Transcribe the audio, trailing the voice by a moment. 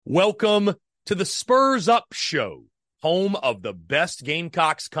Welcome to the Spurs Up Show, home of the best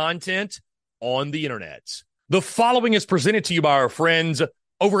Gamecocks content on the internet. The following is presented to you by our friends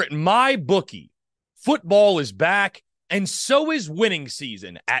over at MyBookie. Football is back, and so is winning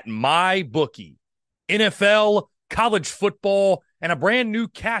season at MyBookie. NFL, college football, and a brand new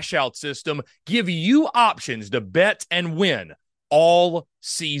cash-out system give you options to bet and win all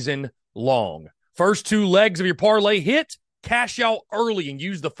season long. First two legs of your parlay hit, cash out early and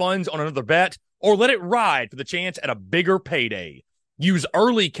use the funds on another bet, or let it ride for the chance at a bigger payday. Use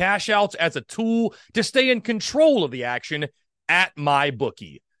early cash outs as a tool to stay in control of the action at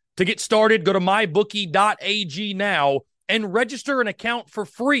MyBookie. To get started, go to mybookie.ag now and register an account for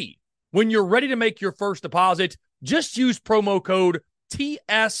free. When you're ready to make your first deposit, just use promo code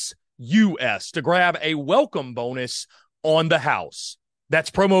TSUS to grab a welcome bonus on the house.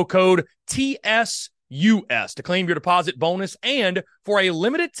 That's promo code TSUS to claim your deposit bonus and, for a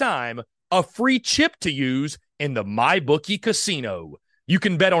limited time, a free chip to use in the MyBookie casino. You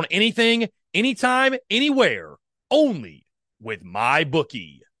can bet on anything, anytime, anywhere, only with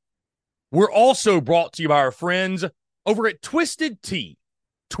MyBookie. We're also brought to you by our friends over at Twisted Tea.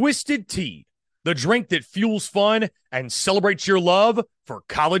 Twisted Tea, the drink that fuels fun and celebrates your love for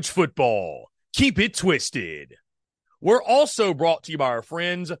college football. Keep it twisted. We're also brought to you by our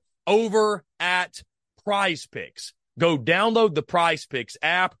friends over at Prize Picks. Go download the Prize Picks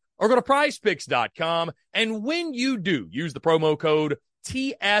app or go to prizepicks.com. And when you do, use the promo code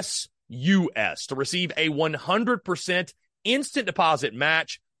TSUS to receive a 100% instant deposit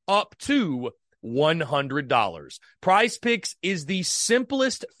match up to $100. Prize Picks is the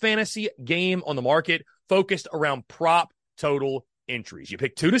simplest fantasy game on the market, focused around prop total entries. You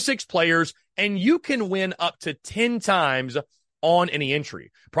pick 2 to 6 players, and you can win up to 10 times on any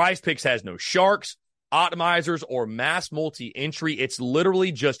entry. Prize Picks has no sharks, optimizers, or mass multi-entry. It's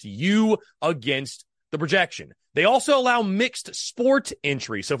literally just you against the projection. They also allow mixed sport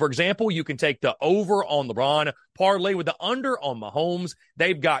entry. So, for example, you can take the over on LeBron, parlay with the under on Mahomes.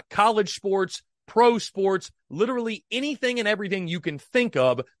 They've got college sports, pro sports, literally anything and everything you can think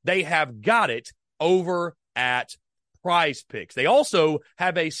of. They have got it over at Prize Picks. They also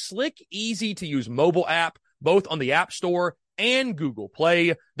have a slick, easy-to-use mobile app, both on the App Store and Google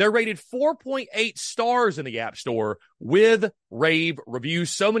Play. They're rated 4.8 stars in the App Store with rave reviews.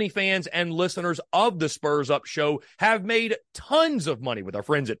 So many fans and listeners of the Spurs Up Show have made tons of money with our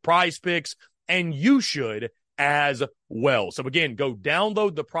friends at Prize Picks, and you should as well. So again, go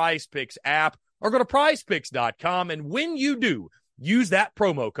download the Prize Picks app or go to prizepicks.com, and when you do, use that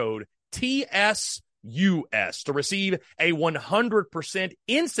promo code TSUS to receive a 100%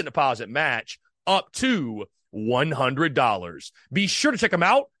 instant deposit match up to $100. Be sure to check them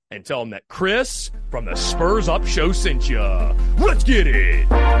out and tell them that Chris from the Spurs Up Show sent you. Let's get it.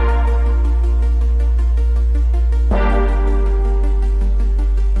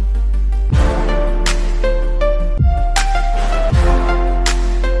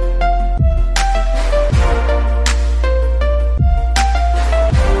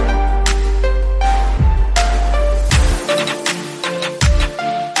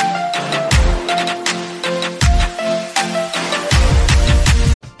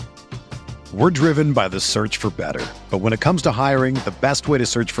 We're driven by the search for better. But when it comes to hiring, the best way to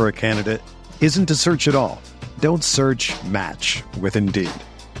search for a candidate isn't to search at all. Don't search, match with Indeed.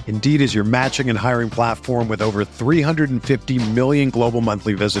 Indeed is your matching and hiring platform with over 350 million global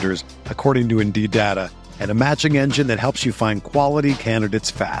monthly visitors, according to Indeed data, and a matching engine that helps you find quality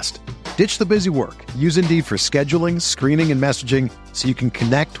candidates fast. Ditch the busy work. Use Indeed for scheduling, screening, and messaging so you can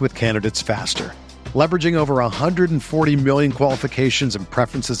connect with candidates faster. Leveraging over 140 million qualifications and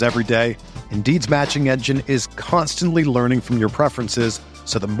preferences every day, Indeed's matching engine is constantly learning from your preferences,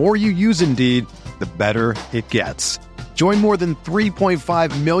 so the more you use Indeed, the better it gets. Join more than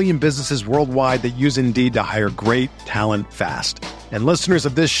 3.5 million businesses worldwide that use Indeed to hire great talent fast. And listeners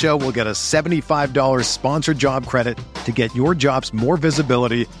of this show will get a $75 sponsored job credit to get your jobs more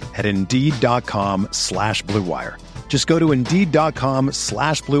visibility at Indeed.com/Blue Wire. Just go to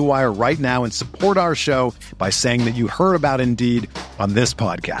Indeed.com/Blue Wire right now and support our show by saying that you heard about Indeed on this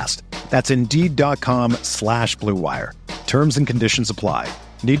podcast. That's Indeed.com/Blue Wire. Terms and conditions apply.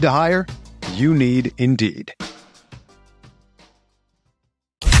 Need to hire? You need Indeed.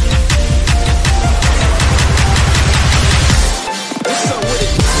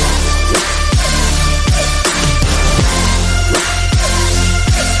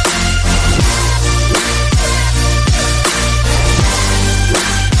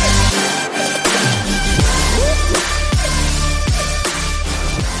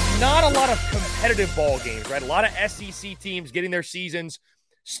 Competitive ball games, right? A lot of SEC teams getting their seasons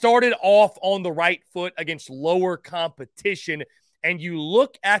started off on the right foot against lower competition. And you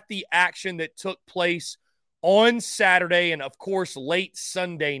look at the action that took place on Saturday and, of course, late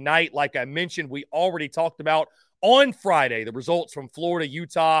Sunday night. Like I mentioned, we already talked about on Friday the results from Florida,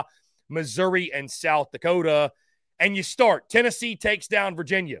 Utah, Missouri, and South Dakota. And you start. Tennessee takes down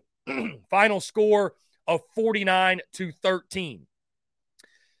Virginia. Final score of 49-13.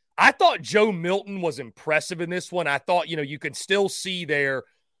 I thought Joe Milton was impressive in this one. I thought, you can still see their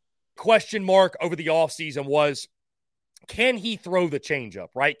question mark over the offseason was, can he throw the changeup,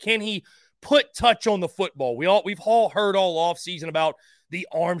 right? Can he put touch on the football? We've all heard all offseason about the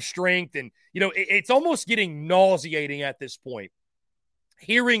arm strength, and, it's almost getting nauseating at this point.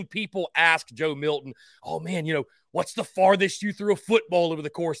 Hearing people ask Joe Milton, oh, man, what's the farthest you threw a football over the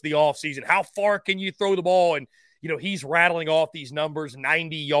course of the offseason? How far can you throw the ball? And, he's rattling off these numbers,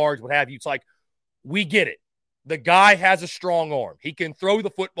 90 yards, what have you. It's like, we get it. The guy has a strong arm. He can throw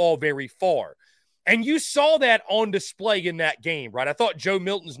the football very far. And you saw that on display in that game, right? I thought Joe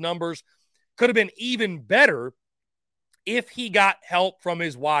Milton's numbers could have been even better if he got help from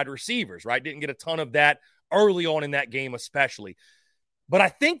his wide receivers, right? Didn't get a ton of that early on in that game especially. But I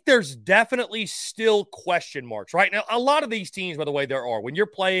think there's definitely still question marks, right? Now, a lot of these teams, by the way, there are. When you're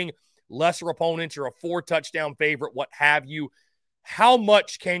playing lesser opponents or a 4-touchdown favorite, what have you, how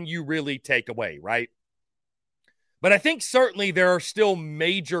much can you really take away, right? But I think certainly there are still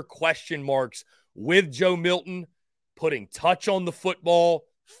major question marks with Joe Milton putting touch on the football,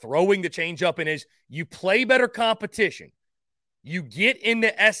 throwing the changeup, and as you play better competition, you get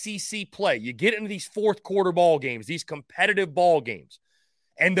into SEC play, you get into these fourth quarter ball games, these competitive ball games,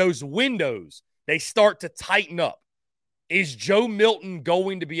 and those windows, they start to tighten up. Is Joe Milton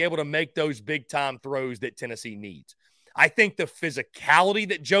going to be able to make those big-time throws that Tennessee needs? I think the physicality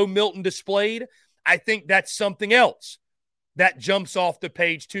that Joe Milton displayed, I think that's something else that jumps off the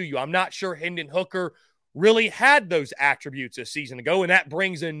page to you. I'm not sure Hendon Hooker really had those attributes a season ago, and that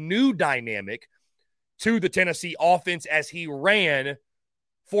brings a new dynamic to the Tennessee offense as he ran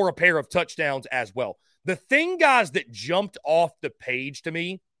for a pair of touchdowns as well. The thing, guys, that jumped off the page to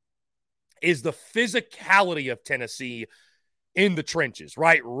me is the physicality of Tennessee in the trenches,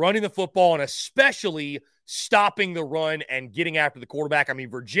 right? Running the football and especially stopping the run and getting after the quarterback. I mean,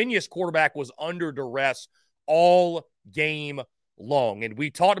 Virginia's quarterback was under duress all game long. And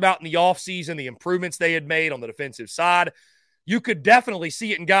we talked about in the offseason the improvements they had made on the defensive side. You could definitely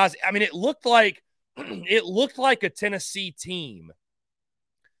see it. And guys, I mean, it looked like a Tennessee team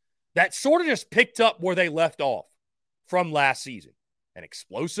that sort of just picked up where they left off from last season. An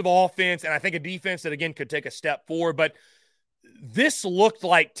explosive offense, and I think a defense that, again, could take a step forward. But this looked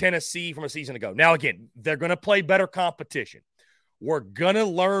like Tennessee from a season ago. Now, again, they're going to play better competition. We're going to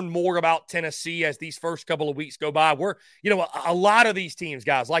learn more about Tennessee as these first couple of weeks go by. A lot of these teams,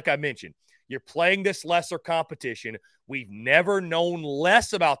 guys, like I mentioned, you're playing this lesser competition. We've never known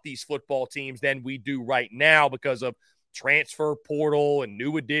less about these football teams than we do right now because of transfer portal and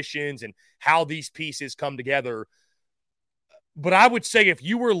new additions and how these pieces come together. But I would say if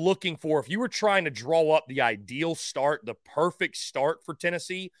you were trying to draw up the ideal start, the perfect start for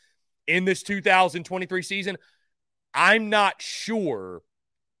Tennessee in this 2023 season, I'm not sure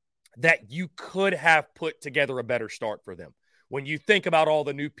that you could have put together a better start for them. When you think about all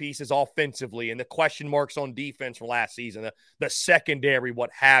the new pieces offensively and the question marks on defense from last season, the secondary,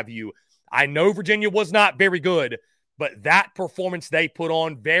 what have you, I know Virginia was not very good, but that performance they put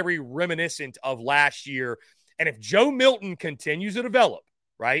on, very reminiscent of last year. And if Joe Milton continues to develop,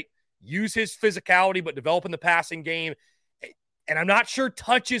 right, use his physicality but develop in the passing game, and I'm not sure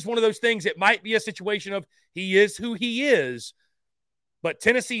touch is one of those things. It might be a situation of he is who he is, but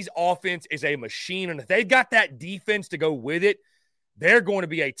Tennessee's offense is a machine, and if they've got that defense to go with it, they're going to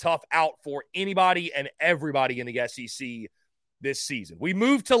be a tough out for anybody and everybody in the SEC this season. We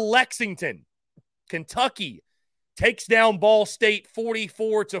move to Lexington. Kentucky takes down Ball State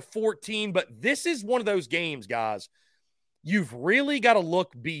 44-14, but this is one of those games, guys, you've really got to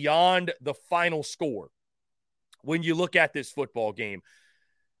look beyond the final score when you look at this football game.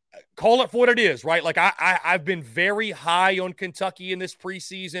 Call it for what it is, right? Like I've been very high on Kentucky in this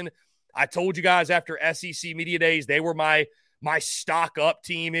preseason. I told you guys after SEC Media Days, they were my stock up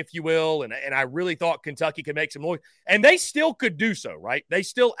team, if you will, and I really thought Kentucky could make some noise, and they still could do so, right? They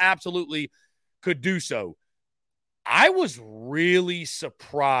still absolutely could do so. I was really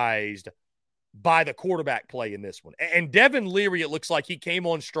surprised by the quarterback play in this one. And Devin Leary, it looks like he came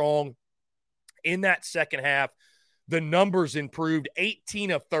on strong in that second half. The numbers improved,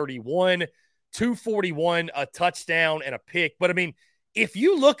 18 of 31, 241, a touchdown, and a pick. But, I mean, if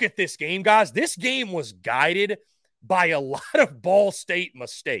you look at this game, guys, this game was guided by a lot of Ball State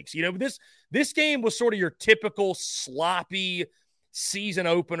mistakes. You know, this game was sort of your typical sloppy season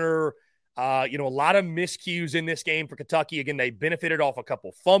opener. A lot of miscues in this game for Kentucky. Again, they benefited off a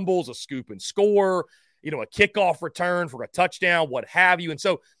couple fumbles, a scoop and score, a kickoff return for a touchdown, what have you. And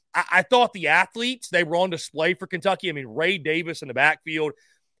so I thought the athletes, they were on display for Kentucky. I mean, Ray Davis in the backfield,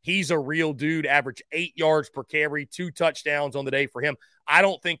 he's a real dude, averaged 8 yards per carry, 2 touchdowns on the day for him. I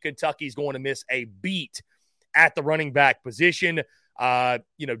don't think Kentucky's going to miss a beat at the running back position.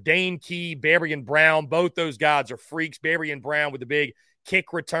 Dane Key, Berrien Brown, both those guys are freaks. Berrien Brown with the big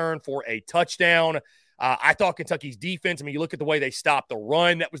kick return for a touchdown. I thought Kentucky's defense, I mean, you look at the way they stopped the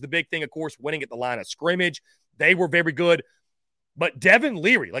run. That was the big thing, of course, winning at the line of scrimmage. They were very good. But Devin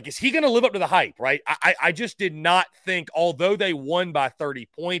Leary, is he going to live up to the hype, right? I just did not think, although they won by 30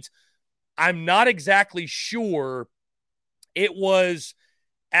 points, I'm not exactly sure it was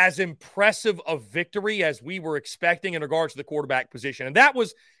as impressive a victory as we were expecting in regards to the quarterback position. And that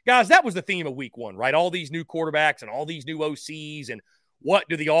was the theme of week 1, right? All these new quarterbacks and all these new OCs and what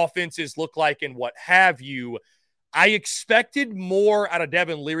do the offenses look like and what have you. I expected more out of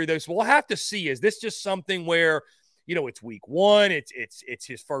Devin Leary, though. So we'll have to see. Is this just something where, it's week 1, it's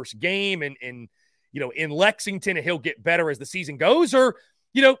his first game and in Lexington and he'll get better as the season goes? Or,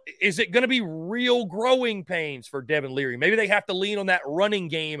 is it going to be real growing pains for Devin Leary? Maybe they have to lean on that running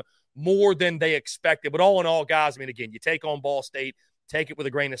game more than they expected. But all in all, guys, I mean, again, you take on Ball State, take it with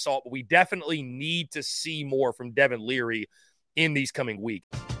a grain of salt, but we definitely need to see more from Devin Leary in these coming weeks.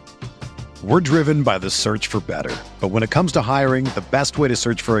 We're driven by the search for better. But when it comes to hiring, the best way to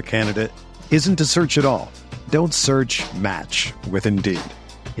search for a candidate isn't to search at all. Don't search, match with Indeed.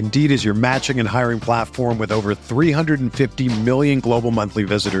 Indeed is your matching and hiring platform with over 350 million global monthly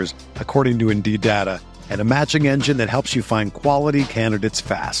visitors, according to Indeed data, and a matching engine that helps you find quality candidates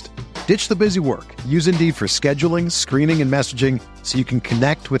fast. Ditch the busy work. Use Indeed for scheduling, screening, and messaging so you can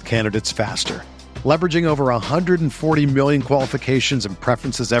connect with candidates faster. Leveraging over 140 million qualifications and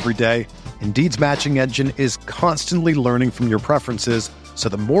preferences every day, Indeed's matching engine is constantly learning from your preferences, so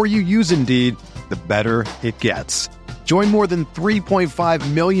the more you use Indeed, the better it gets. Join more than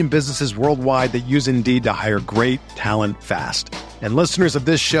 3.5 million businesses worldwide that use Indeed to hire great talent fast. And listeners of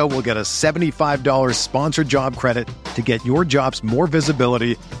this show will get a $75 sponsored job credit to get your jobs more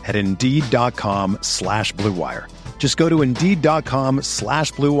visibility at Indeed.com/Blue Wire. Just go to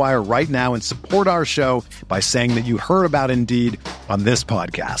Indeed.com/Blue Wire right now and support our show by saying that you heard about Indeed on this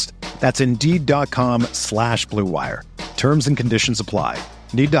podcast. That's Indeed.com/Blue Wire. Terms and conditions apply.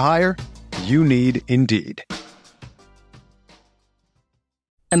 Need to hire? You need Indeed.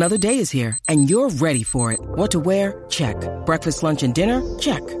 Another day is here, and you're ready for it. What to wear? Check. Breakfast, lunch, and dinner?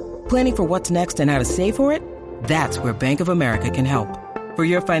 Check. Planning for what's next and how to save for it? That's where Bank of America can help. For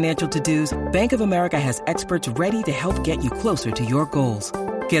your financial to-dos, Bank of America has experts ready to help get you closer to your goals.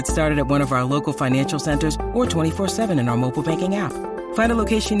 Get started at one of our local financial centers or 24/7 in our mobile banking app. Find a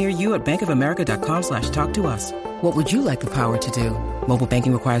location near you at bankofamerica.com/talktous. What would you like the power to do? Mobile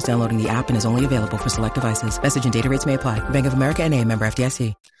banking requires downloading the app and is only available for select devices. Message and data rates may apply. Bank of America NA, member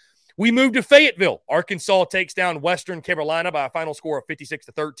FDIC. We move to Fayetteville. Arkansas takes down Western Carolina by a final score of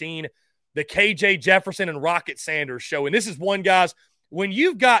 56-13. The KJ Jefferson and Rocket Sanders show. And this is one, guys, when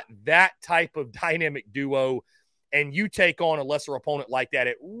you've got that type of dynamic duo and you take on a lesser opponent like that,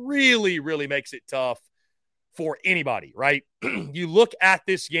 it really, really makes it tough for anybody, right? You look at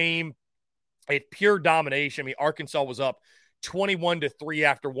this game, it's pure domination. I mean, Arkansas was up 21-3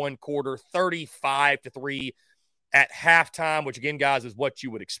 after one quarter, 35-3 at halftime, which again, guys, is what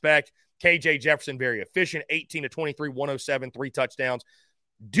you would expect. KJ Jefferson, very efficient, 18-23, 107, 3 touchdowns.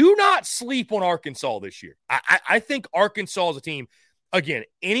 Do not sleep on Arkansas this year. I think Arkansas is a team, again,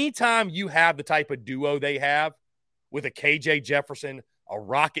 anytime you have the type of duo they have with a KJ Jefferson, a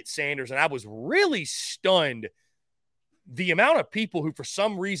Rocket Sanders, and I was really stunned the amount of people who for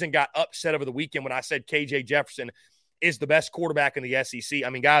some reason got upset over the weekend when I said KJ Jefferson is the best quarterback in the SEC. I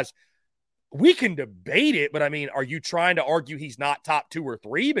mean, guys, we can debate it, but I mean, are you trying to argue he's not top 2 or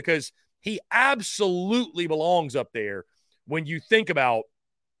 3? Because he absolutely belongs up there when you think about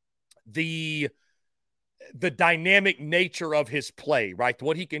the dynamic nature of his play, right?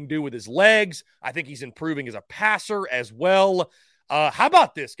 What he can do with his legs. I think he's improving as a passer as well. How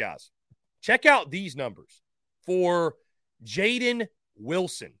about this, guys? Check out these numbers for Jaden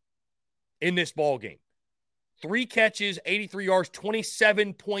Wilson in this ball game. 3 catches, 83 yards,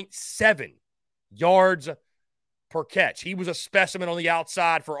 27.7 yards per catch. He was a specimen on the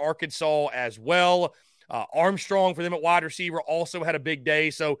outside for Arkansas as well. Armstrong for them at wide receiver also had a big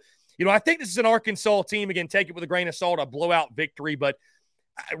day. So, I think this is an Arkansas team. Again, take it with a grain of salt, a blowout victory. But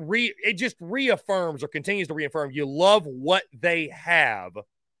it just reaffirms or continues to reaffirm you love what they have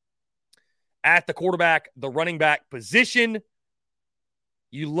at the quarterback, the running back position.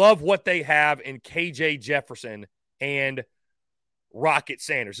 You love what they have in KJ Jefferson and Rocket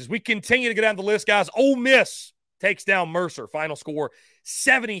Sanders. As we continue to go down the list, guys, Ole Miss takes down Mercer. Final score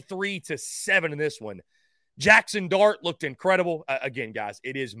 73-7 in this one. Jackson Dart looked incredible. Again, guys,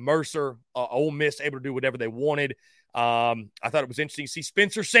 it is Mercer. Ole Miss able to do whatever they wanted. I thought it was interesting to see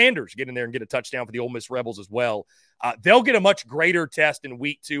Spencer Sanders get in there and get a touchdown for the Ole Miss Rebels as well. They'll get a much greater test in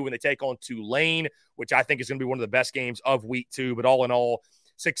week 2 when they take on Tulane, which I think is going to be one of the best games of week 2. But all in all,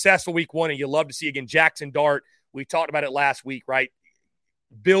 successful week 1, and you love to see, again, Jackson Dart. We talked about it last week, right?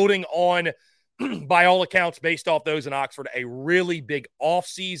 Building on, by all accounts, based off those in Oxford, a really big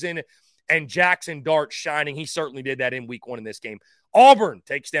offseason, and Jackson Dart shining. He certainly did that in week 1 in this game. Auburn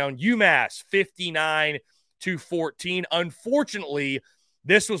takes down UMass 59-14. Unfortunately,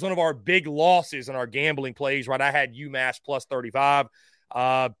 this was one of our big losses in our gambling plays, right? I had UMass plus 35.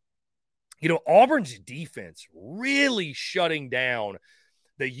 Auburn's defense really shutting down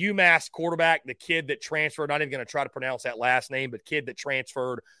the UMass quarterback, the kid that transferred. Not even going to try to pronounce that last name, but kid that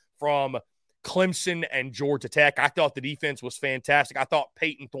transferred from Clemson and Georgia Tech. I thought the defense was fantastic. I thought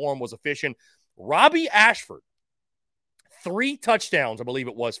Peyton Thorne was efficient. Robbie Ashford, 3 touchdowns, I believe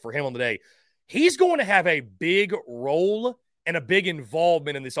it was, for him on the day. He's going to have a big role and a big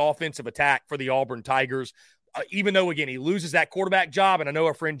involvement in this offensive attack for the Auburn Tigers, even though, again, he loses that quarterback job, and I know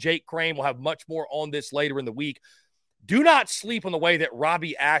our friend Jake Crane will have much more on this later in the week. Do not sleep on the way that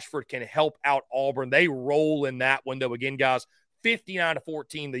Robbie Ashford can help out Auburn. They roll in that one, though. Again, guys,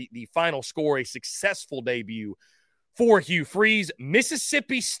 59-14, the final score, a successful debut for Hugh Freeze.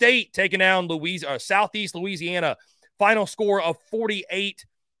 Mississippi State taking down Southeast Louisiana, final score of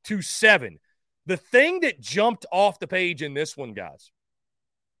 48-7. The thing that jumped off the page in this one, guys,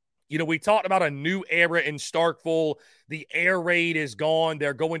 we talked about a new era in Starkville. The air raid is gone.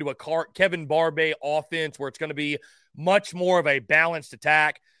 They're going to a Kevin Barbay offense where it's going to be much more of a balanced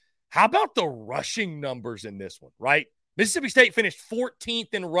attack. How about the rushing numbers in this one, right? Mississippi State finished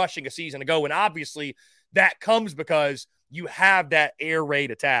 14th in rushing a season ago, and obviously that comes because you have that air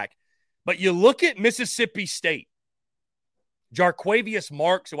raid attack. But you look at Mississippi State, Jarquavius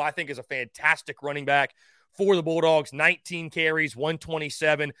Marks, who I think is a fantastic running back for the Bulldogs, 19 carries,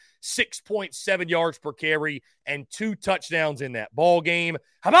 127, 6.7 yards per carry, and 2 touchdowns in that ball game.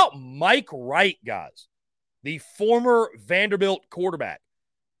 How about Mike Wright, guys, the former Vanderbilt quarterback?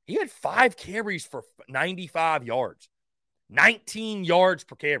 He had 5 carries for 95 yards, 19 yards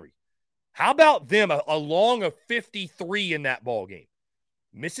per carry. How about them? A long of 53 in that ball game.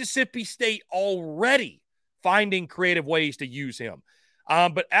 Mississippi State already finding creative ways to use him.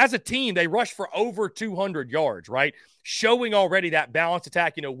 But as a team, they rushed for over 200 yards, right? Showing already that balanced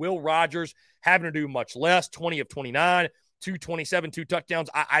attack. Will Rogers having to do much less, 20 of 29, 227, 2 touchdowns.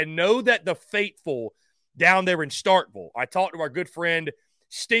 I know that the faithful down there in Starkville, I talked to our good friend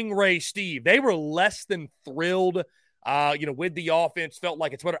Stingray Steve. They were less than thrilled, with the offense. Felt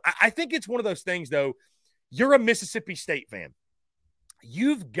like it's better. I think it's one of those things, though. You're a Mississippi State fan.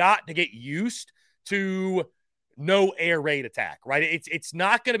 You've got to get used to no air raid attack, right? It's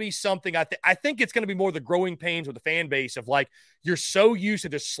not going to be something. I think it's going to be more the growing pains with the fan base of, like, you're so used to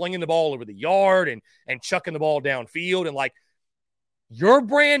just slinging the ball over the yard and chucking the ball downfield, and, like, your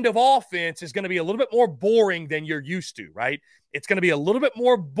brand of offense is going to be a little bit more boring than you're used to, right? It's going to be a little bit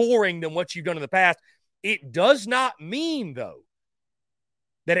more boring than what you've done in the past. It does not mean, though,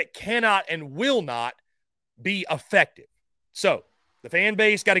 that it cannot and will not be effective. So the fan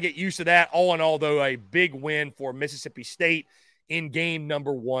base got to get used to that. All in all, though, a big win for Mississippi State in game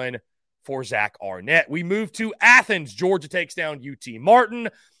number 1 for Zach Arnett. We move to Athens. Georgia takes down UT Martin.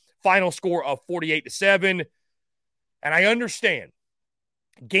 Final score of 48-7. And I understand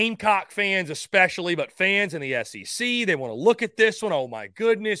Gamecock fans especially, but fans in the SEC, they want to look at this one. Oh, my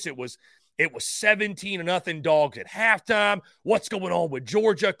goodness, it was 17-0 dogs at halftime. What's going on with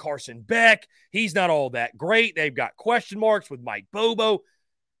Georgia? Carson Beck, he's not all that great. They've got question marks with Mike Bobo.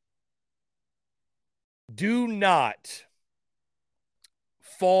 Do not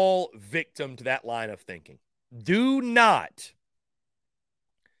fall victim to that line of thinking. Do not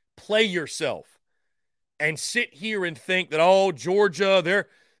play yourself and sit here and think that, oh, Georgia,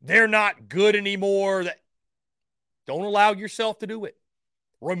 they're not good anymore. Don't allow yourself to do it.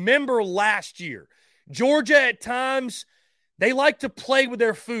 Remember last year, Georgia at times, they like to play with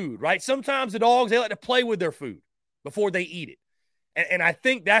their food, right? Sometimes the dogs, they like to play with their food before they eat it. And I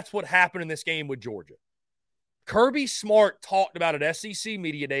think that's what happened in this game with Georgia. Kirby Smart talked about at SEC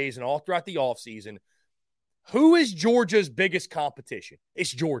Media Days and all throughout the offseason Who is Georgia's biggest competition?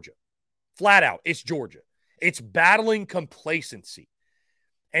 It's Georgia. Flat out, it's Georgia. It's battling complacency.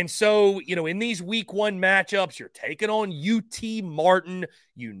 And so, in these week one matchups, you're taking on UT Martin.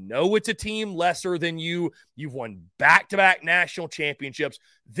 You know it's a team lesser than you. You've won back-to-back national championships.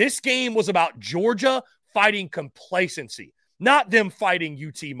 This game was about Georgia fighting complacency, not them fighting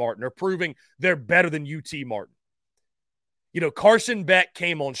UT Martin or proving they're better than UT Martin. Carson Beck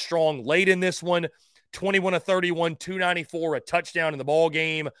came on strong late in this one, 21 of 31, 294, a touchdown in the ball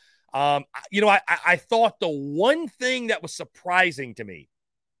game. I thought the one thing that was surprising to me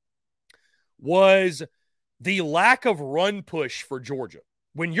was the lack of run push for Georgia.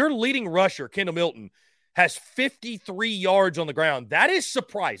 When your leading rusher, Kendall Milton, has 53 yards on the ground, that is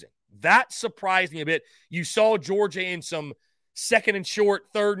surprising. That surprised me a bit. You saw Georgia in some second and short,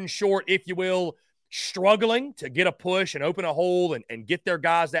 third and short, if you will, struggling to get a push and open a hole and get their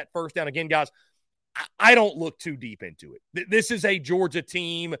guys that first down. Again, guys, I don't look too deep into it. This is a Georgia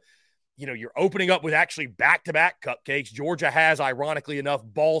team. You're opening up with actually back-to-back cupcakes. Georgia has, ironically enough,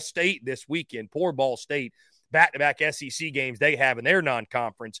 Ball State this weekend. Poor Ball State, back-to-back SEC games they have in their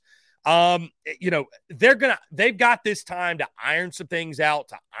non-conference. They've got this time to iron some things out,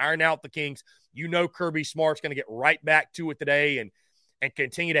 to iron out the kinks. Kirby Smart's going to get right back to it today and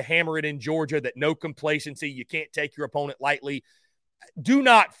continue to hammer it in Georgia that no complacency. You can't take your opponent lightly. Do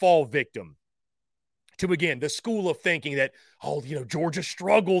not fall victim to, again, the school of thinking that, Georgia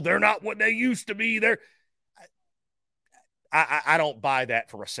struggled. They're not what they used to be. I don't buy that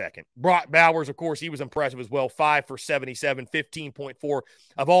for a second. Brock Bowers, of course, he was impressive as well. 5 for 77, 15.4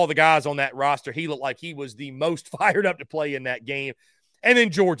 of all the guys on that roster. He looked like he was the most fired up to play in that game. And then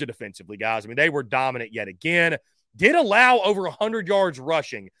Georgia defensively, guys. They were dominant yet again. Did allow over 100 yards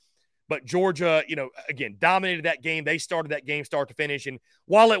rushing. But Georgia, again, dominated that game. They started that game start to finish. And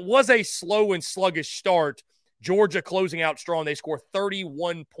while it was a slow and sluggish start, Georgia closing out strong. They scored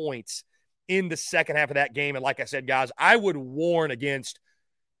 31 points in the second half of that game. And like I said, guys, I would warn against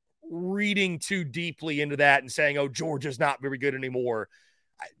reading too deeply into that and saying, Georgia's not very good anymore.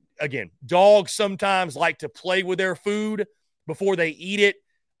 Again, dogs sometimes like to play with their food before they eat it.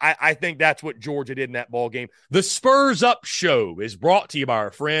 I think that's what Georgia did in that ball game. The Spurs Up Show is brought to you by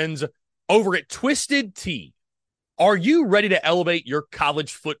our friends over at Twisted Tea. Are you ready to elevate your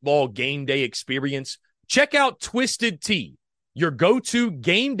college football game day experience? Check out Twisted Tea, your go-to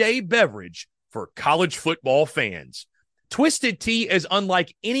game day beverage for college football fans. Twisted Tea is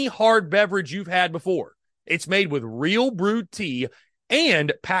unlike any hard beverage you've had before. It's made with real brewed tea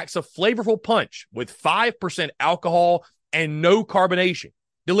and packs a flavorful punch with 5% alcohol and no carbonation,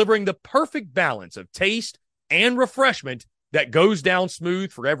 delivering the perfect balance of taste and refreshment that goes down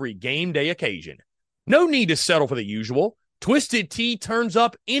smooth for every game day occasion. No need to settle for the usual. Twisted Tea turns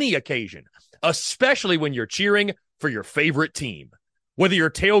up any occasion, especially when you're cheering for your favorite team. Whether you're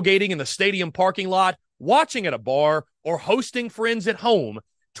tailgating in the stadium parking lot, watching at a bar, or hosting friends at home,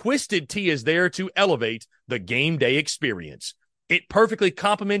 Twisted Tea is there to elevate the game day experience. It perfectly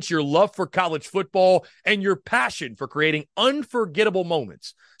complements your love for college football and your passion for creating unforgettable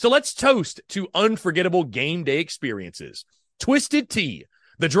moments. So let's toast to unforgettable game day experiences. Twisted Tea,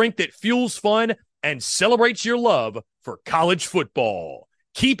 the drink that fuels fun and celebrates your love for college football.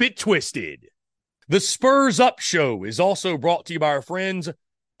 Keep it twisted. The Spurs Up Show is also brought to you by our friends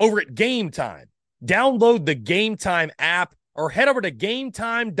over at Game Time. Download the Game Time app or head over to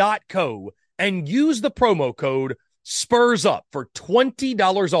gametime.co and use the promo code Spurs Up for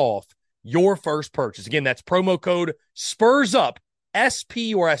 $20 off your first purchase. Again, that's promo code Spurs Up,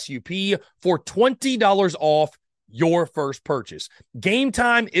 SPURSUP, for $20 off your first purchase. Game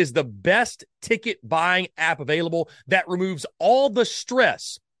Time is the best ticket buying app available that removes all the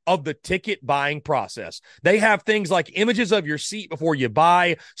stress of the ticket buying process. They have things like images of your seat before you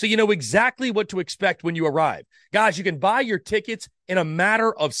buy, so you know exactly what to expect when you arrive. Guys, you can buy your tickets in a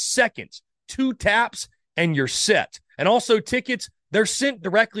matter of seconds. 2 taps and you're set. And also tickets, they're sent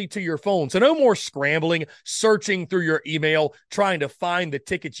directly to your phone. So no more scrambling, searching through your email, trying to find the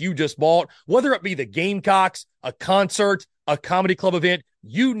tickets you just bought, whether it be the Gamecocks, a concert, a comedy club event,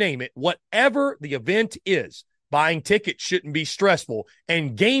 you name it, whatever the event is, buying tickets shouldn't be stressful.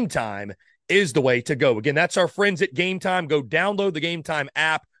 And Game Time is the way to go. Again, that's our friends at Game Time. Go download the Game Time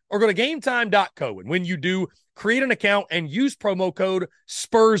app or go to gametime.co. And when you do, create an account and use promo code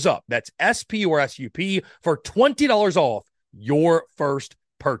SPURSUP. That's SPURSUP for $20 off your first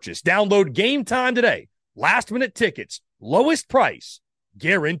purchase. Download Game Time today. Last minute tickets, lowest price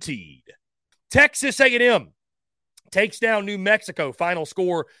guaranteed. Texas A&M takes down New Mexico. Final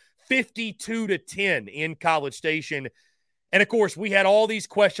score 52-10 in College Station. And, of course, we had all these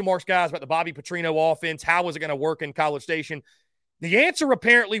question marks, guys, about the Bobby Petrino offense. How was it going to work in College Station? The answer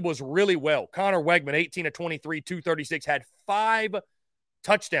apparently was really well. Connor Wegman, 18 of 23, 236, had 5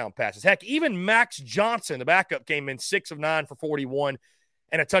 touchdown passes. Heck, even Max Johnson, the backup, came in 6 of 9 for 41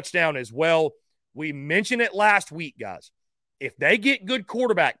 and a touchdown as well. We mentioned it last week, guys. If they get good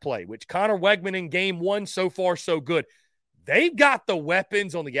quarterback play, which Connor Wegman in game 1 so far so good, they've got the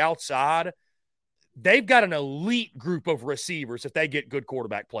weapons on the outside. They've got an elite group of receivers if they get good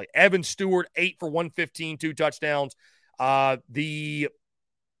quarterback play. Evan Stewart, 8 for 115, 2 touchdowns. The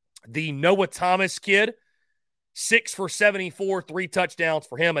Noah Thomas kid, 6 for 74, 3 touchdowns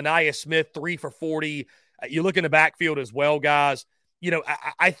for him. Aniyah Smith, 3 for 40. You look in the backfield as well, guys.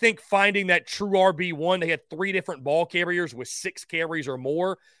 I think finding that true RB1, they had 3 different ball carriers with 6 carries or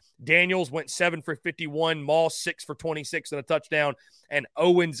more. Daniels went 7 for 51, Moss 6 for 26 and a touchdown, and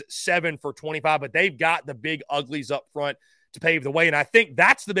Owens 7 for 25. But they've got the big uglies up front to pave the way. And I think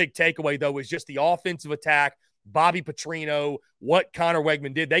that's the big takeaway, though, is just the offensive attack, Bobby Petrino, what Connor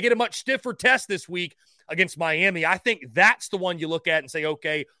Wegman did. They get a much stiffer test this week against Miami. I think that's the one you look at and say,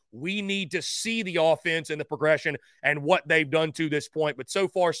 okay, we need to see the offense and the progression and what they've done to this point. But so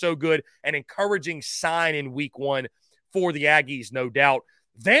far, so good. An encouraging sign in week 1 for the Aggies, no doubt.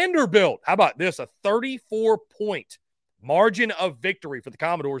 Vanderbilt, how about this? A 34-point margin of victory for the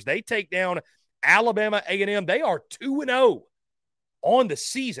Commodores. They take down Alabama A&M. They are 2-0 on the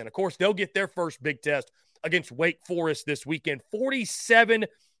season. Of course, they'll get their first big test against Wake Forest this weekend. 47-13.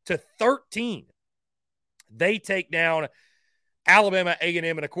 They take down Alabama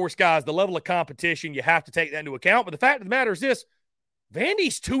A&M. And, of course, guys, the level of competition, you have to take that into account. But the fact of the matter is this,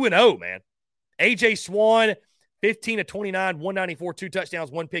 Vandy's 2-0, man. A.J. Swan, 15 of 29, 194, 2 touchdowns,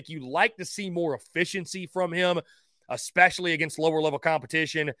 1 pick. You like to see more efficiency from him, especially against lower-level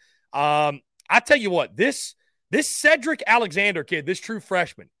competition. I tell you what, this Cedric Alexander kid, this true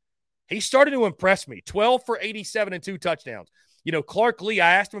freshman, he started to impress me. 12 for 87 and 2 touchdowns. Clark Lee,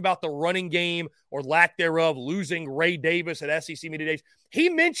 I asked him about the running game or lack thereof, losing Ray Davis at SEC Media Days. He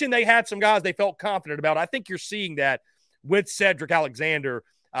mentioned they had some guys they felt confident about. I think you're seeing that with Cedric Alexander.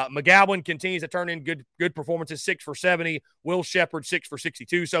 McGowan continues to turn in good performances, 6 for 70. Will Shepard, 6 for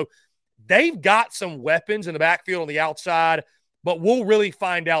 62. So they've got some weapons in the backfield on the outside, but we'll really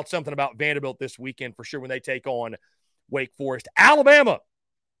find out something about Vanderbilt this weekend for sure when they take on Wake Forest. Alabama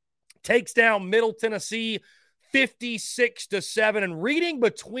takes down Middle Tennessee 56-7. And reading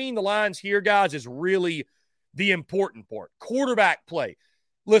between the lines here, guys, is really the important part. Quarterback play.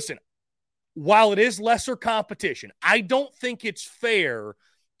 Listen, while it is lesser competition, I don't think it's fair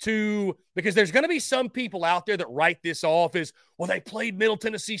because there's going to be some people out there that write this off as, well, they played Middle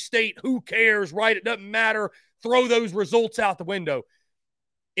Tennessee State. Who cares, right? It doesn't matter. Throw those results out the window.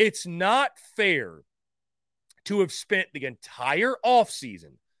 It's not fair to have spent the entire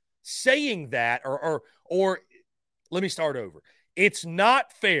offseason saying that, or let me start over. It's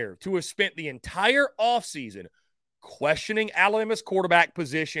not fair to have spent the entire offseason questioning Alabama's quarterback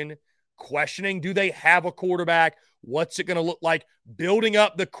position, questioning, do they have a quarterback? What's it going to look like? Building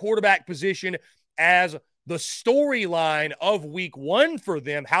up the quarterback position as the storyline of week 1 for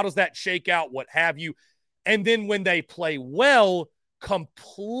them. How does that shake out? What have you? And then when they play well,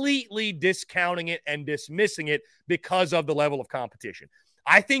 completely discounting it and dismissing it because of the level of competition.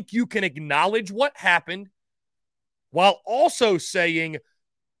 I think you can acknowledge what happened while also saying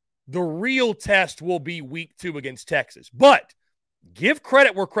the real test will be week 2 against Texas. But give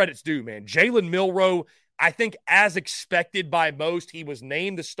credit where credit's due, man. Jalen Milroe, I think as expected by most, he was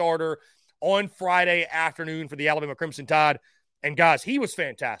named the starter on Friday afternoon for the Alabama Crimson Tide. And, guys, he was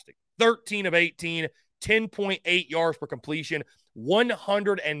fantastic. 13 of 18, 10.8 yards per completion,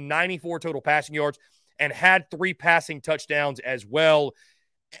 194 total passing yards, and had 3 passing touchdowns as well.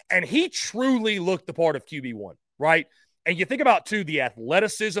 And he truly looked the part of QB1, right? And you think about, too, the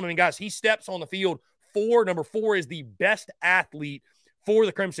athleticism. I mean, guys, he steps on the field. Number 4 is the best athlete for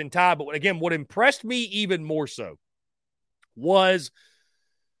the Crimson Tide. But again, what impressed me even more so was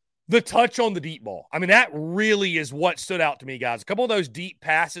the touch on the deep ball. I mean, that really is what stood out to me, guys. A couple of those deep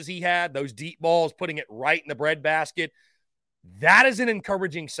passes he had, those deep balls, putting it right in the breadbasket, that is an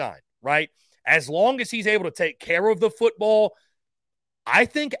encouraging sign, right? As long as he's able to take care of the football, I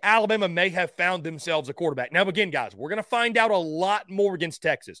think Alabama may have found themselves a quarterback. Now, again, guys, we're going to find out a lot more against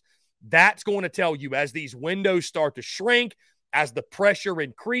Texas. That's going to tell you as these windows start to shrink, as the pressure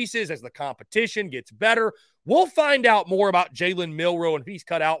increases, as the competition gets better, we'll find out more about Jalen Milroe and if he's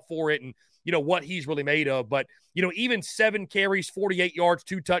cut out for it and, what he's really made of. But, even 7 carries, 48 yards,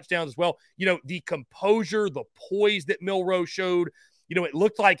 2 touchdowns as well. The composure, the poise that Milroe showed, it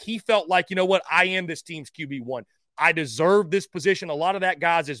looked like he felt like, I am this team's QB1. I deserve this position. A lot of that,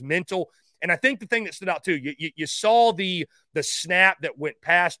 guys, is mental. And I think the thing that stood out, too, you saw the snap that went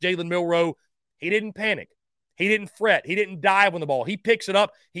past Jalen Milroe. He didn't panic. He didn't fret. He didn't dive on the ball. He picks it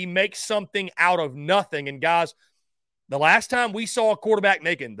up. He makes something out of nothing. And, guys, the last time we saw a quarterback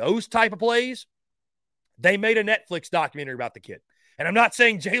making those type of plays, they made a Netflix documentary about the kid. And I'm not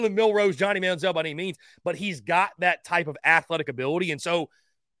saying Jalen Milroe's Johnny Manziel by any means, but he's got that type of athletic ability. And so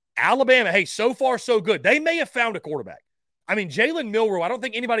Alabama, hey, so far so good. They may have found a quarterback. I mean, Jalen Milroe, I don't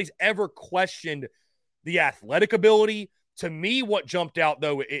think anybody's ever questioned the athletic ability. To me, what jumped out,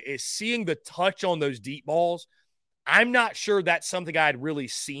 though, is seeing the touch on those deep balls. I'm not sure that's something I had really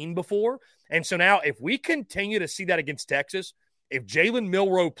seen before. And so now if we continue to see that against Texas, if Jalen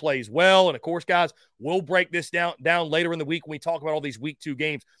Milroe plays well, and of course, guys, we'll break this down later in the week when we talk about all these week 2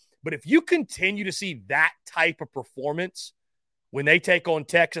 games. But if you continue to see that type of performance when they take on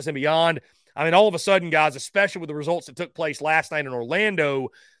Texas and beyond, I mean, all of a sudden, guys, especially with the results that took place last night in Orlando,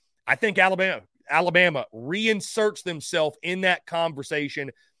 I think Alabama reinserts themselves in that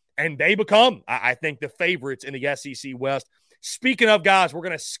conversation, and they become, I think, the favorites in the SEC West. Speaking of, guys, we're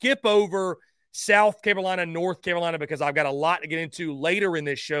going to skip over South Carolina, North Carolina, because I've got a lot to get into later in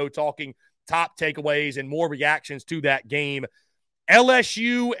this show, talking top takeaways and more reactions to that game.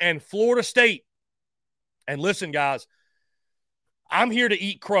 LSU and Florida State. And listen, guys, I'm here to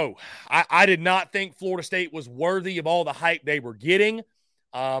eat crow. I did not think Florida State was worthy of all the hype they were getting.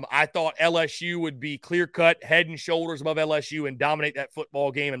 I thought LSU would be clear-cut, head and shoulders above LSU and dominate that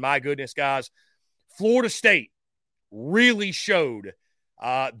football game. And my goodness, guys, Florida State really showed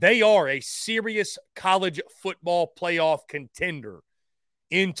they are a serious college football playoff contender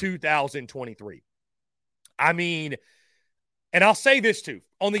in 2023. I mean, and I'll say this too,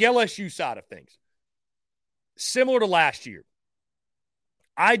 on the LSU side of things, similar to last year,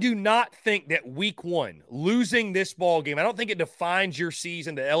 I do not think that week 1, losing this ball game, I don't think it defines your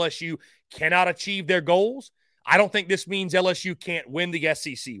season that LSU cannot achieve their goals. I don't think this means LSU can't win the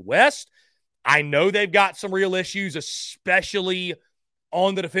SEC West. I know they've got some real issues, especially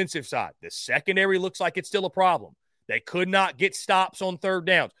on the defensive side. The secondary looks like it's still a problem. They could not get stops on third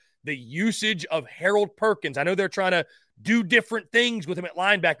downs. The usage of Harold Perkins, I know they're trying to do different things with him at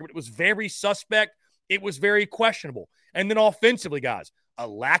linebacker, but it was very suspect. It was very questionable. And then offensively, guys, a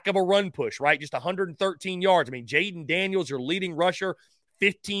lack of a run push, right? Just 113 yards. I mean, Jaden Daniels, your leading rusher,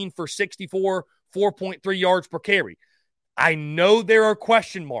 15 for 64, 4.3 yards per carry. I know there are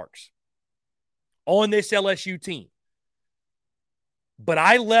question marks on this LSU team, but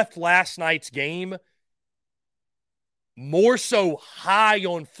I left last night's game more so high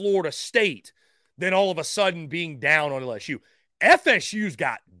on Florida State than all of a sudden being down on LSU. FSU's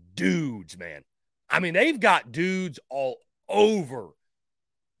got dudes, man. I mean, they've got dudes all over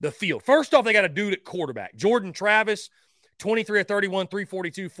the field. First off, they got a dude at quarterback. Jordan Travis, 23 of 31,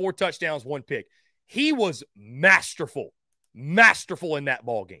 342, 4 touchdowns, 1 pick. He was masterful in that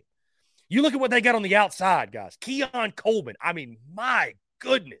ball game. You look at what they got on the outside, guys. Keon Coleman, I mean, my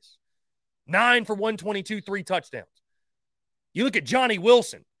goodness. 9 for 122, 3 touchdowns. You look at Johnny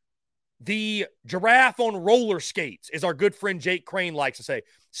Wilson, the giraffe on roller skates, as our good friend Jake Crane likes to say.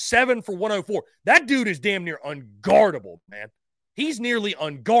 7 for 104. That dude is damn near unguardable, man. He's nearly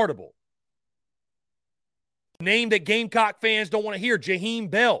unguardable. Name that Gamecock fans don't want to hear, Jaheim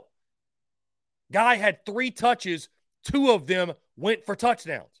Bell. Guy had 3 touches. 2 of them went for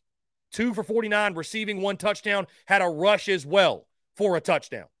touchdowns. 2 for 49, receiving 1 touchdown, had a rush as well for a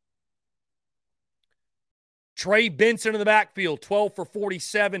touchdown. Trey Benson in the backfield, 12 for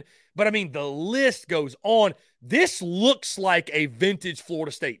 47. But, I mean, the list goes on. This looks like a vintage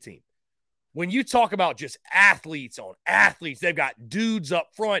Florida State team. When you talk about just athletes on athletes, they've got dudes up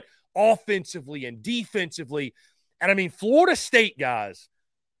front offensively and defensively. And, I mean, Florida State, guys,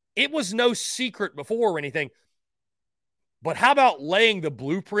 it was no secret before or anything. But how about laying the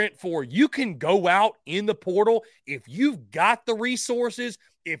blueprint for you can go out in the portal if you've got the resources,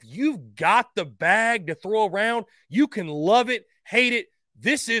 if you've got the bag to throw around, you can love it, hate it.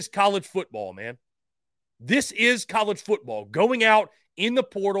 This is college football, man. This is college football, going out in the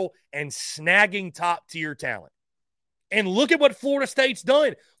portal and snagging top-tier talent. And look at what Florida State's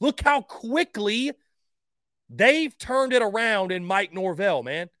done. Look how quickly they've turned it around in Mike Norvell,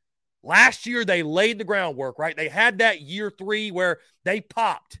 man. Last year, they laid the groundwork, right? They had that year 3 where they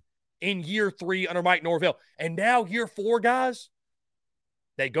popped in year 3 under Mike Norvell. And now year 4, guys,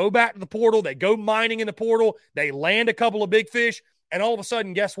 they go back to the portal. They go mining in the portal. They land a couple of big fish. And all of a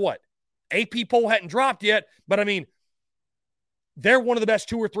sudden, guess what? AP poll hadn't dropped yet, but I mean, they're one of the best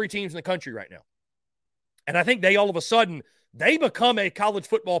 2 or 3 teams in the country right now. And I think they all of a sudden, they become a college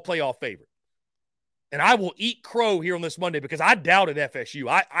football playoff favorite. and I will eat crow here on this Monday because I doubted FSU.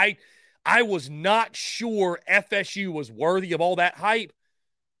 I was not sure FSU was worthy of all that hype.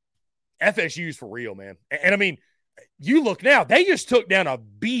 FSU's for real, man. And I mean, you look now, they just took down a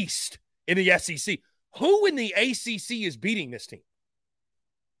beast in the SEC. Who in the ACC is beating this team?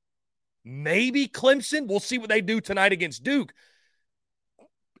 Maybe Clemson. We'll see what they do tonight against Duke.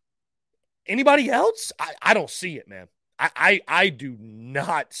 Anybody else? I don't see it, man. I do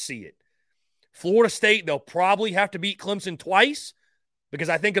not see it. Florida State, they'll probably have to beat Clemson twice because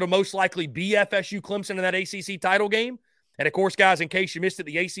I think it'll most likely be FSU Clemson in that ACC title game. And, of course, guys, in case you missed it,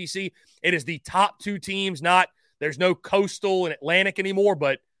 the ACC, it is the top two teams. There's no Coastal and Atlantic anymore,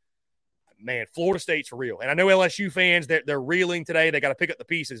 but, man, Florida State's for real. And I know LSU fans, they're reeling today. They got to pick up the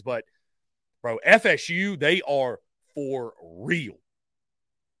pieces. But, bro, FSU, they are for real.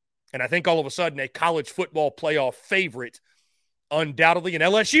 And I think all of a sudden a college football playoff favorite, undoubtedly, and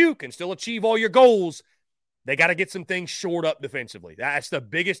LSU can still achieve all your goals. They got to get some things shored up defensively. That's the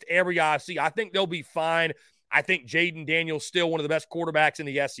biggest area I see. I think they'll be fine. I think Jaden Daniels still one of the best quarterbacks in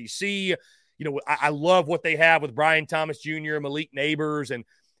the SEC. You know, I love what they have with Brian Thomas Jr., Malik Neighbors. And,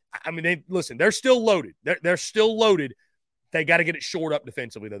 I mean, they're still loaded. They're still loaded. They got to get it shored up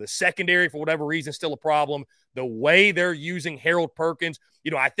defensively, though. The secondary, for whatever reason, is still a problem. The way they're using Harold Perkins,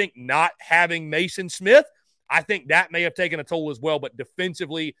 I think not having Mason Smith, I think that may have taken a toll as well. But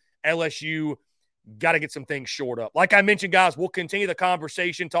defensively, LSU got to get some things shored up. Like I mentioned, guys, we'll continue the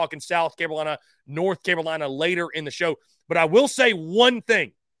conversation talking South Carolina, North Carolina later in the show. But I will say one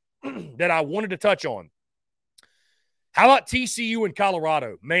thing that I wanted to touch on. How about TCU and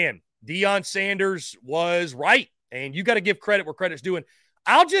Colorado? Man, Deion Sanders was right. And you got to give credit where credit's due.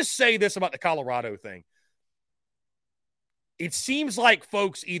 I'll just say this about the Colorado thing. It seems like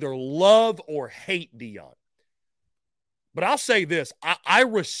folks either love or hate Deion. But I'll say this. I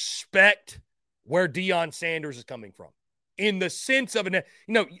respect where Deion Sanders is coming from. In the sense of,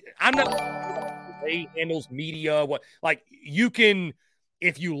 I'm not – he handles media. You can –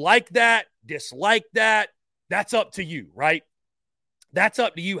 if you like that, dislike that, that's up to you, right? That's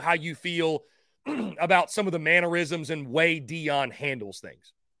up to you how you feel about some of the mannerisms and way Deion handles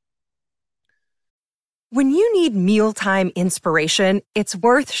things. When you need mealtime inspiration, it's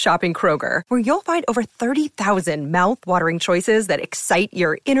worth shopping Kroger, where you'll find over 30,000 mouth-watering choices that excite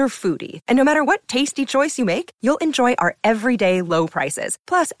your inner foodie. And no matter what tasty choice you make, you'll enjoy our everyday low prices,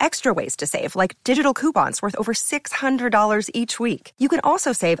 plus extra ways to save, like digital coupons worth over $600 each week. You can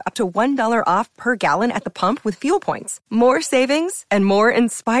also save up to $1 off per gallon at the pump with fuel points. More savings and more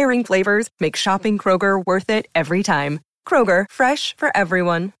inspiring flavors make shopping Kroger worth it every time. Kroger, fresh for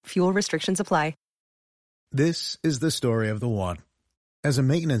everyone. Fuel restrictions apply. This is the story of the one. As a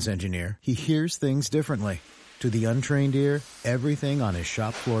maintenance engineer, he hears things differently. To the untrained ear, everything on his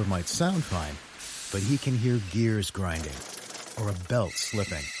shop floor might sound fine, but he can hear gears grinding or a belt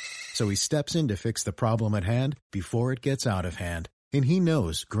slipping. So he steps in to fix the problem at hand before it gets out of hand. And he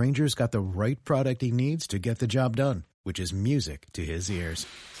knows Grainger's got the right product he needs to get the job done, which is music to his ears.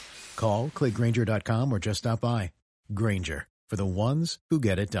 Call, click Grainger.com, or just stop by. Grainger, for the ones who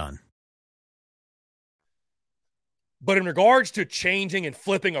get it done. But in regards to changing and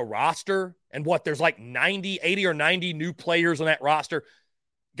flipping a roster and there's like 80 or 90 new players on that roster,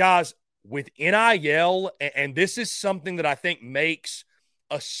 guys, with NIL, and this is something that I think makes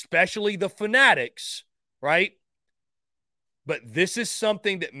especially the fanatics, right? But this is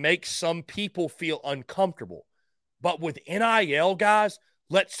something that makes some people feel uncomfortable. But with NIL, guys,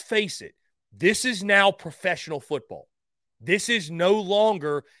 let's face it, this is now professional football. This is no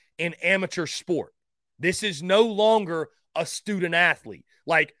longer an amateur sport. This is no longer a student athlete.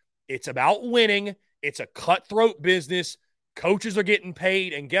 It's about winning. It's a cutthroat business. Coaches are getting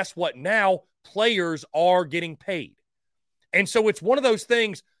paid. And guess what? Now players are getting paid. And so it's one of those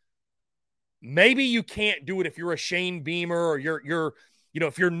things. Maybe you can't do it if you're a Shane Beamer or you're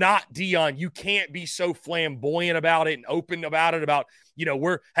if you're not Deion, you can't be so flamboyant about it and open about it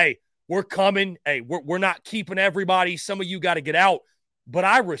we're coming. Hey, we're not keeping everybody. Some of you got to get out. But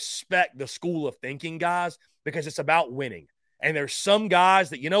I respect the school of thinking, guys, because it's about winning. And there's some guys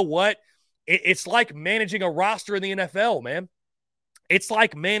that, you know what? It's like managing a roster in the NFL, man. It's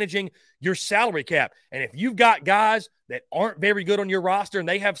like managing your salary cap. And if you've got guys that aren't very good on your roster and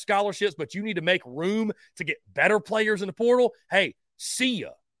they have scholarships, but you need to make room to get better players in the portal, hey, see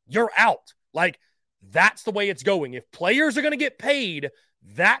ya. You're out. That's the way it's going. If players are going to get paid,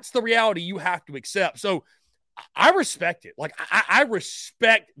 that's the reality you have to accept. So I respect it. I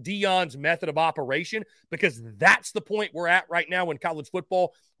respect Deion's method of operation because that's the point we're at right now in college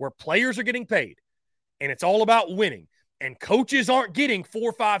football where players are getting paid and it's all about winning. And coaches aren't getting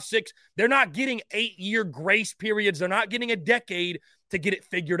 4, 5, 6. They're not getting 8-year grace periods. They're not getting a decade to get it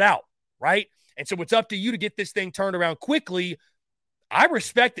figured out, right? And so it's up to you to get this thing turned around quickly. I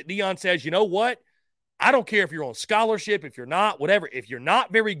respect that Deion says, you know what? I don't care if you're on scholarship, if you're not, whatever. If you're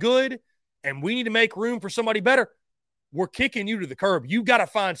not very good and we need to make room for somebody better, we're kicking you to the curb. You've got to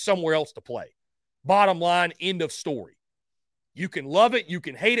find somewhere else to play. Bottom line, end of story. You can love it, you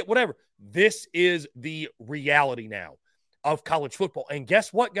can hate it, whatever. This is the reality now of college football. And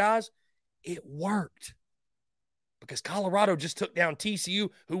guess what, guys? It worked. Because Colorado just took down TCU,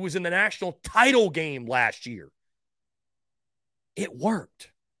 who was in the national title game last year. It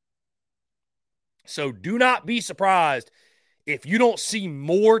worked. So do not be surprised if you don't see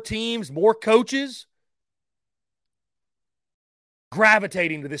more teams, more coaches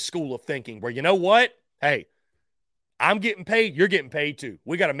gravitating to this school of thinking where, you know what? Hey, I'm getting paid. You're getting paid too.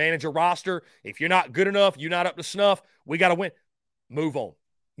 We got to manage a roster. If you're not good enough, you're not up to snuff, we got to win. Move on.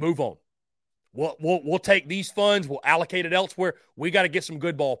 Move on. We'll take these funds. We'll allocate it elsewhere. We got to get some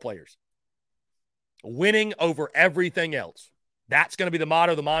good ball players. Winning over everything else. That's going to be the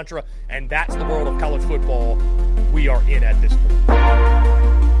motto, the mantra, and that's the world of college football we are in at this point.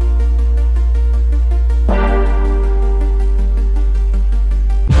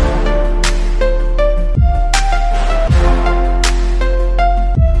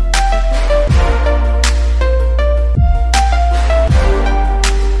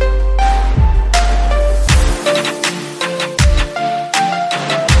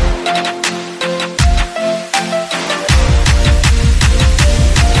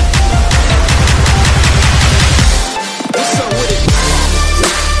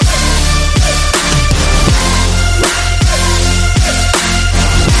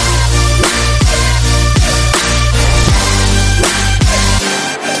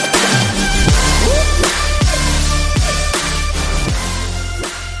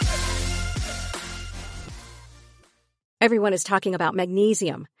 Everyone is talking about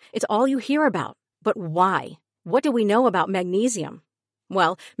magnesium. It's all you hear about. But why? What do we know about magnesium?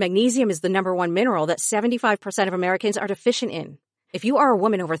 Well, magnesium is the number one mineral that 75% of Americans are deficient in. If you are a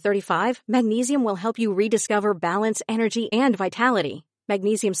woman over 35, magnesium will help you rediscover balance, energy, and vitality.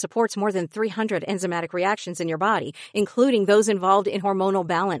 Magnesium supports more than 300 enzymatic reactions in your body, including those involved in hormonal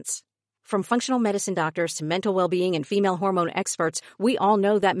balance. From functional medicine doctors to mental well-being and female hormone experts, we all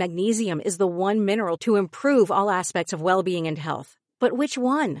know that magnesium is the one mineral to improve all aspects of well-being and health. But which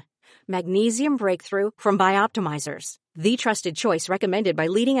one? Magnesium Breakthrough from Bioptimizers, the trusted choice recommended by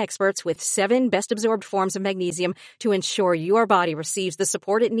leading experts with 7 best-absorbed forms of magnesium to ensure your body receives the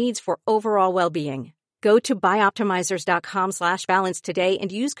support it needs for overall well-being. Go to bioptimizers.com/balance today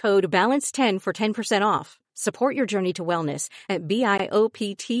and use code BALANCE10 for 10% off. Support your journey to wellness at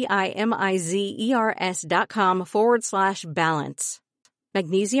bioptimizers.com/balance.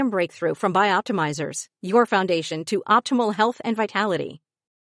 Magnesium Breakthrough from Bioptimizers, your foundation to optimal health and vitality.